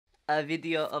a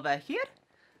video over here.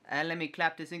 And let me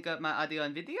clap to sync up my audio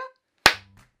and video.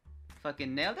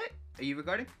 Fucking nailed it. Are you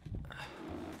recording?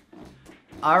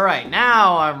 Alright,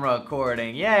 now I'm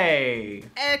recording. Yay!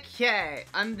 Okay,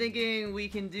 I'm thinking we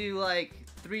can do like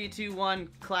 3, 2, 1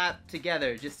 clap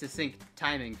together just to sync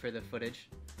timing for the footage.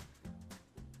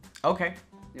 Okay.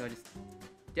 You know, just...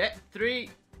 Yeah, 3...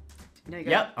 No, you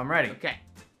Yep, I'm ready. Okay,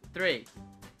 3.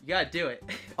 You gotta do it.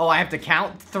 Oh, I have to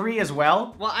count 3 as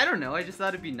well? Well, I don't know. I just thought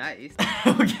it'd be nice.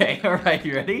 Okay, alright,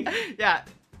 you ready? Yeah.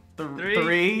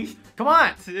 3. Come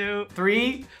on! 2.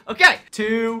 3. Okay!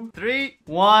 2. 3.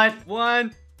 1.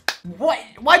 1. What?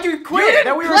 Why'd you quit? You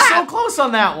didn't We were clap! so close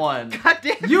on that one. God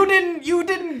damn. You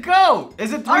didn't go.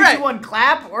 Is it 3, All right. 2, 1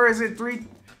 clap or is it 3?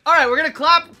 Alright, we're gonna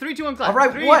clap. 3, 2, 1 clap.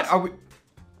 Alright, 3, what are we?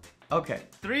 Okay.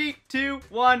 3, 2,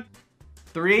 1.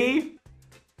 3.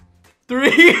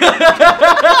 3.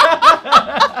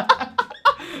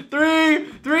 3,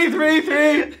 3, 3,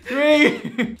 3,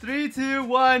 3. 3, 2,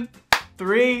 1.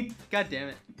 3. God damn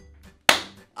it.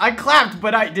 I clapped,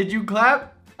 but did you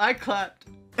clap? I clapped.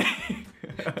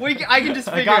 I can just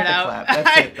figure I got it the out. clap.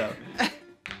 That's it though.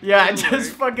 Yeah, Don't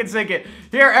just worry. fucking sync it.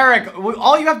 Here, Eric,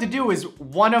 all you have to do is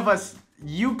one of us,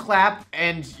 you clap,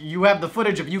 and you have the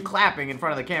footage of you clapping in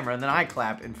front of the camera, and then I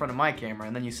clap in front of my camera,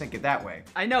 and then you sync it that way.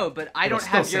 I know, but I It'll don't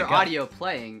have still your sync up. audio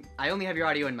playing. I only have your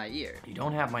audio in my ear. You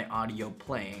don't have my audio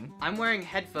playing. I'm wearing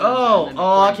headphones. Oh, and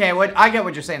I'm okay. What? I get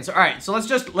what you're saying. So, all right. So let's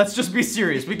just be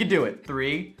serious. We can do it.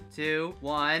 3, 2,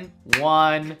 1.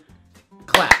 1,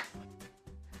 clap.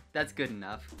 That's good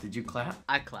enough. Did you clap?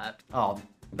 I clapped. Oh,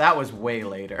 that was way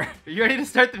later. Are you ready to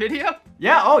start the video?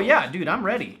 Yeah. Oh, yeah, dude. I'm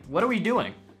ready. What are we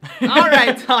doing? All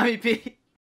right, Tommy P.